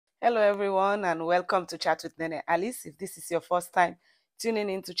Hello, everyone, and welcome to Chat with Nene Alice. If this is your first time tuning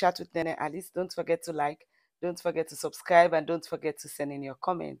in to Chat with Nene Alice, don't forget to like, don't forget to subscribe, and don't forget to send in your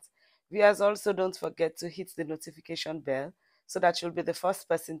comments. Viewers, also don't forget to hit the notification bell so that you'll be the first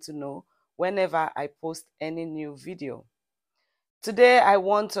person to know whenever I post any new video. Today, I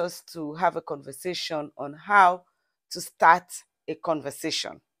want us to have a conversation on how to start a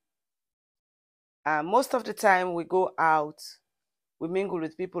conversation. Most of the time, we go out, we mingle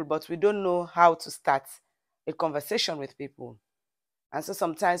with people, but we don't know how to start a conversation with people. And so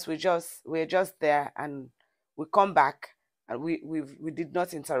sometimes we're just there and we come back and we did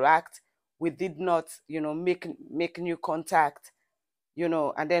not interact. We did not, make new contact,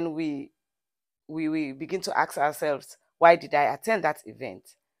 and then we begin to ask ourselves, why did I attend that event?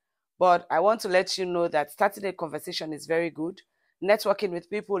 But I want to let you know that starting a conversation is very good. Networking with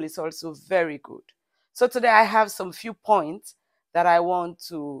people is also very good. So today I have some few points that I want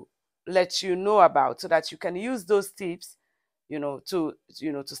to let you know about so that you can use those tips, to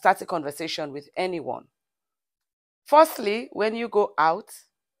start a conversation with anyone. Firstly, when you go out,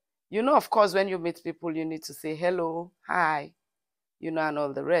 of course, when you meet people, you need to say hello, hi, and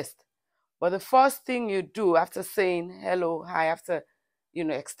all the rest. But the first thing you do after saying hello, hi, after,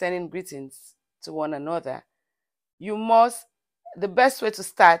 extending greetings to one another, the best way to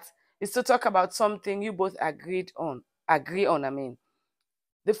start is to talk about something you both agree on, I mean.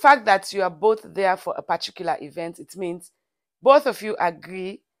 The fact that you are both there for a particular event, it means both of you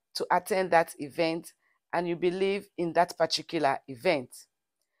agree to attend that event and you believe in that particular event.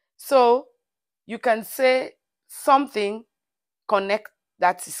 So you can say something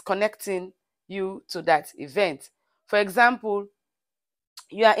that is connecting you to that event. For example,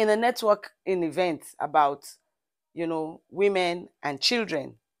 you are in a networking event about, women and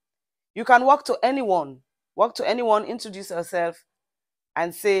children. You can walk to anyone, introduce yourself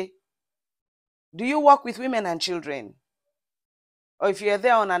and say, do you work with women and children? Or if you're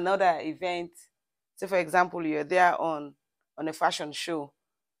there on another event, say for example, you're there on a fashion show,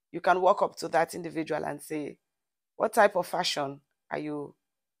 you can walk up to that individual and say, what type of fashion are you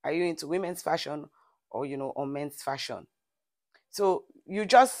into, women's fashion or men's fashion? So you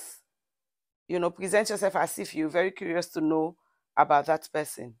just, present yourself as if you're very curious to know about that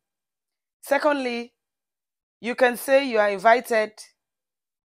person. Secondly, you can say you are invited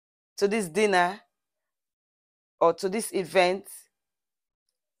to this dinner or to this event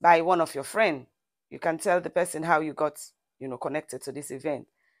by one of your friends. You can tell the person how you got, connected to this event.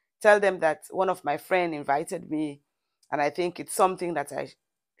 Tell them that one of my friends invited me and I think it's something that I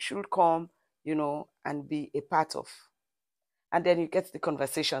should come, and be a part of. And then you get the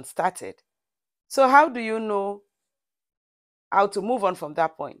conversation started. So how do you know how to move on from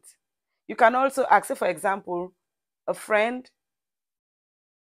that point? You can also ask, say for example, a friend,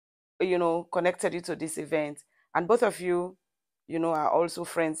 connected you to this event, and both of you, are also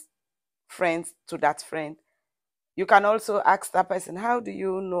friends to that friend. You can also ask that person, how do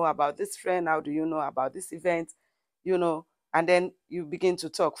you know about this friend? How do you know about this event? And then you begin to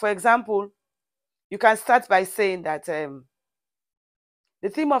talk. For example, you can start by saying that the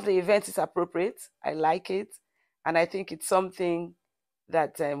theme of the event is appropriate. I like it. And I think it's something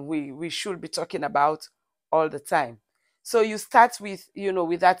that we should be talking about all the time. So you start with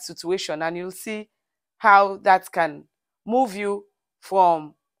that situation and you'll see how that can move you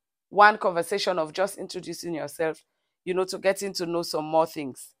from one conversation of just introducing yourself, to getting to know some more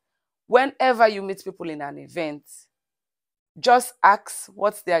things. Whenever you meet people in an event, just ask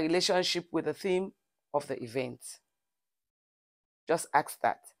what's their relationship with the theme of the event. Just ask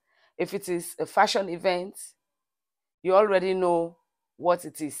that. If it is a fashion event, you already know what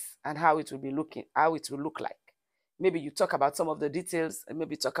it is and how it will look like. Maybe you talk about some of the details, and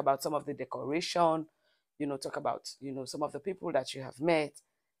maybe talk about some of the decoration, talk about, some of the people that you have met,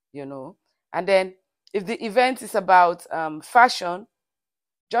 And then if the event is about fashion,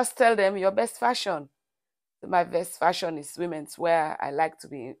 just tell them your best fashion. My best fashion is women's wear. I like to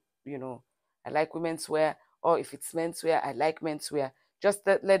be, I like women's wear. Or if it's men's wear, I like men's wear. Just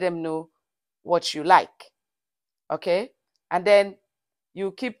let them know what you like. Okay? And then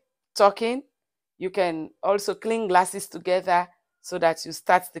you keep talking. You can also clean glasses together so that you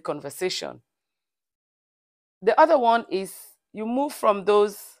start the conversation. The other one is you move from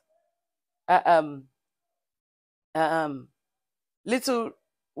those little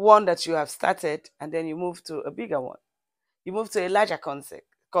one that you have started, and then you move to a bigger one. You move to a larger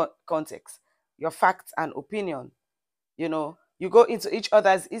context, your facts and opinion. You go into each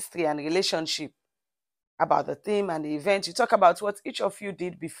other's history and relationship about the theme and the event. You talk about what each of you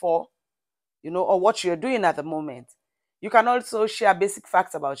did before, or what you're doing at the moment. You can also share basic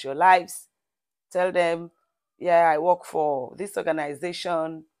facts about your lives. Tell them, yeah, I work for this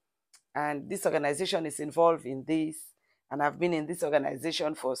organization, and this organization is involved in this, and I've been in this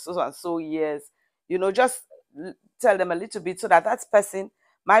organization for so and so years. Just tell them a little bit so that that person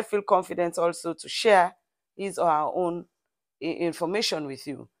might feel confident also to share his or her own information with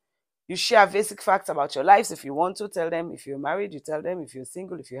you. You share basic facts about your lives. If you want to tell them, if you're married, you tell them. If you're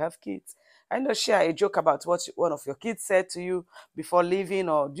single, if you have kids, and just share a joke about what one of your kids said to you before leaving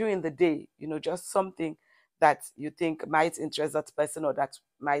or during the day. Just something that you think might interest that person or that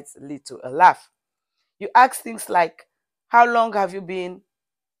might lead to a laugh. You ask things like, how long have you been,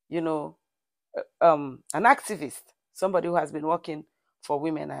 you know, an activist, somebody who has been working for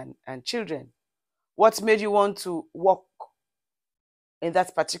women and children? What made you want to work in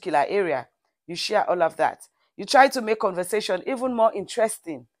that particular area? You share all of that. You try to make conversation even more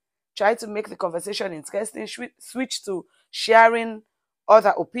interesting. Try to make the conversation interesting. Switch to sharing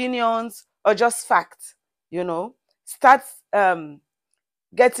other opinions or just facts. Start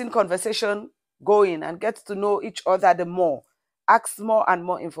getting conversation going and get to know each other the more. Ask more and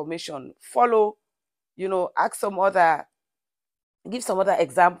more information. Follow, ask some other, give some other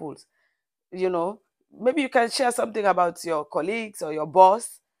examples. Maybe you can share something about your colleagues or your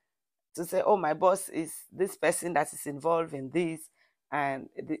boss, to say, oh, my boss is this person that is involved in this, and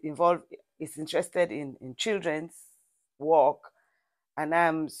is interested in children's work, and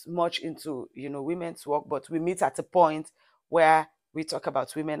I'm much into women's work, but we meet at a point where we talk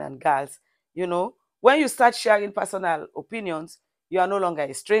about women and girls. When you start sharing personal opinions, you are no longer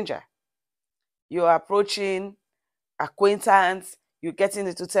a stranger. You are approaching acquaintance, you're getting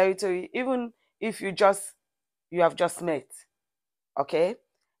into territory, even if you have just met. Okay.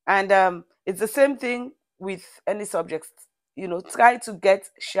 And it's the same thing with any subject. Try to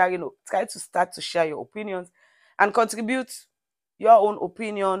try to start to share your opinions and contribute your own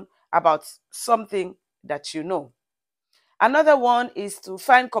opinion about something that you know. Another one is to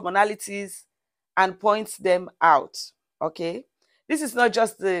find commonalities and point them out. Okay. This is not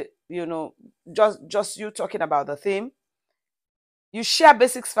just just you talking about the theme. You share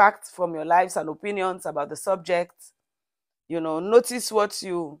basic facts from your lives and opinions about the subject. Notice what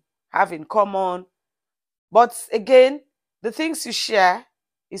you have in common. But again, the things you share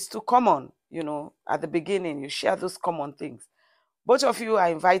is too common. At the beginning, you share those common things. Both of you are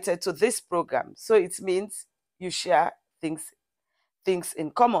invited to this program, so it means you share things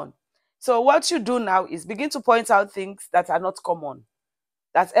in common. So what you do now is begin to point out things that are not common,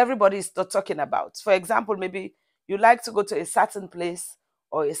 that everybody is not talking about. For example, maybe you like to go to a certain place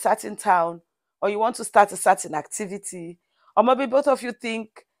or a certain town, or you want to start a certain activity, or maybe both of you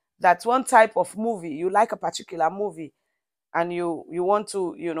think that one type of movie, you like a particular movie, and you want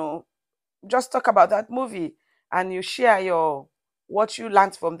to just talk about that movie, and you share what you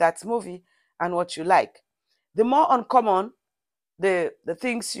learned from that movie and what you like. The more uncommon the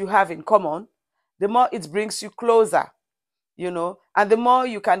things you have in common, the more it brings you closer, and the more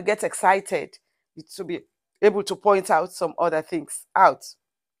you can get excited to be able to point out some other things out.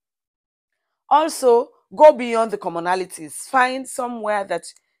 Also, go beyond the commonalities. Find somewhere that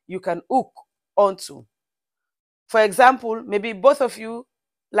you can hook onto. For example, maybe both of you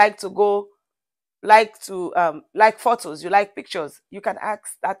like to go, like photos, you like pictures. You can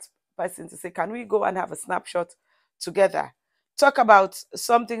ask that person to say, can we go and have a snapshot together? Talk about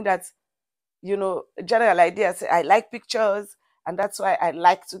something that, general idea. Say, I like pictures, and that's why I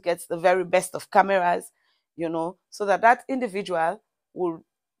like to get the very best of cameras, so that individual will,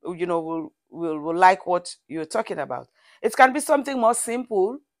 will like what you're talking about. It can be something more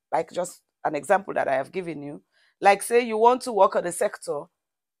simple, like just an example that I have given you. Like, say you want to work on a sector.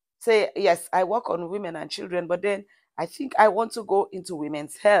 Say, yes, I work on women and children, but then I think I want to go into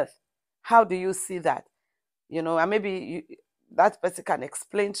women's health. How do you see that? And maybe that person can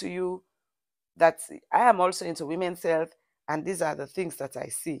explain to you that I am also into women's health, and these are the things that I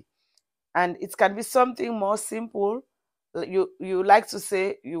see. And it can be something more simple. You like to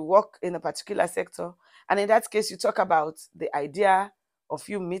say you work in a particular sector, and in that case, you talk about the idea of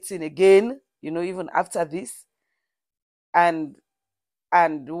you meeting again, even after this, and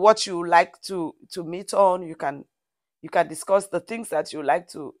what you like to meet on. You can discuss the things that you like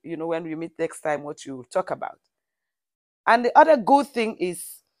to, when we meet next time, what you talk about. And the other good thing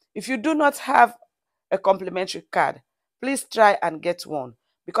is, if you do not have a complimentary card, please try and get one,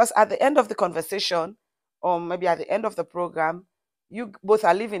 because at the end of the conversation, or maybe at the end of the program, you both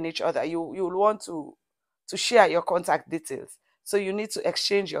are leaving each other. You will want to share your contact details, so you need to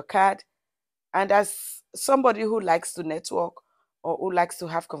exchange your card. And as somebody who likes to network or who likes to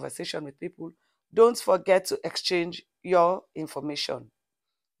have conversation with people, don't forget to exchange your information.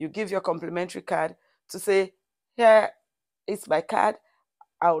 You give your complimentary card to say, here is my card.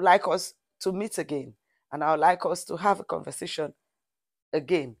 I would like us to meet again, and I would like us to have a conversation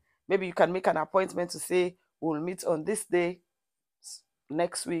again. Maybe you can make an appointment to say, we'll meet on this day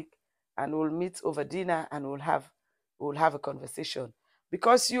next week, and we'll meet over dinner, and we'll have a conversation.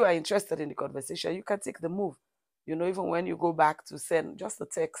 Because you are interested in the conversation, you can take the move. Even when you go back, to send just a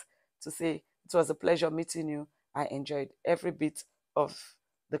text to say, it was a pleasure meeting you. I enjoyed every bit of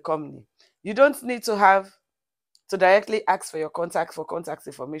the company. You don't need to directly ask for your contact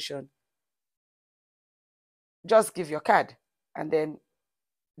information. Just give your card, and then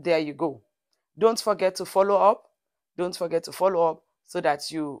there you go. Don't forget to follow up. Don't forget to follow up, so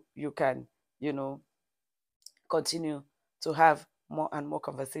that you can continue to have more and more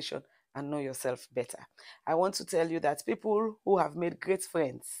conversation and know yourself better. I want to tell you that people who have made great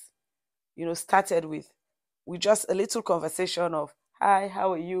friends, started with just a little conversation of, hi,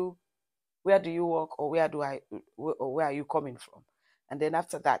 how are you? Where do you work? Or where are you coming from? And then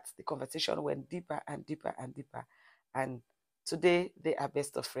after that, the conversation went deeper and deeper and deeper. And today they are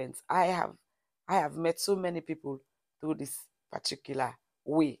best of friends. I have met so many people through this particular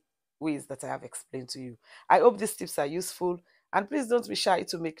ways that I have explained to you. I hope these tips are useful. And please don't be shy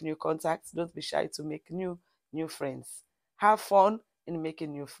to make new contacts. Don't be shy to make new friends. Have fun in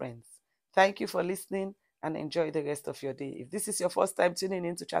making new friends. Thank you for listening, and enjoy the rest of your day. If this is your first time tuning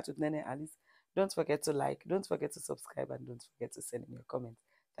in to Chat with Nene Alice, don't forget to like, don't forget to subscribe, and don't forget to send me a comment.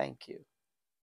 Thank you.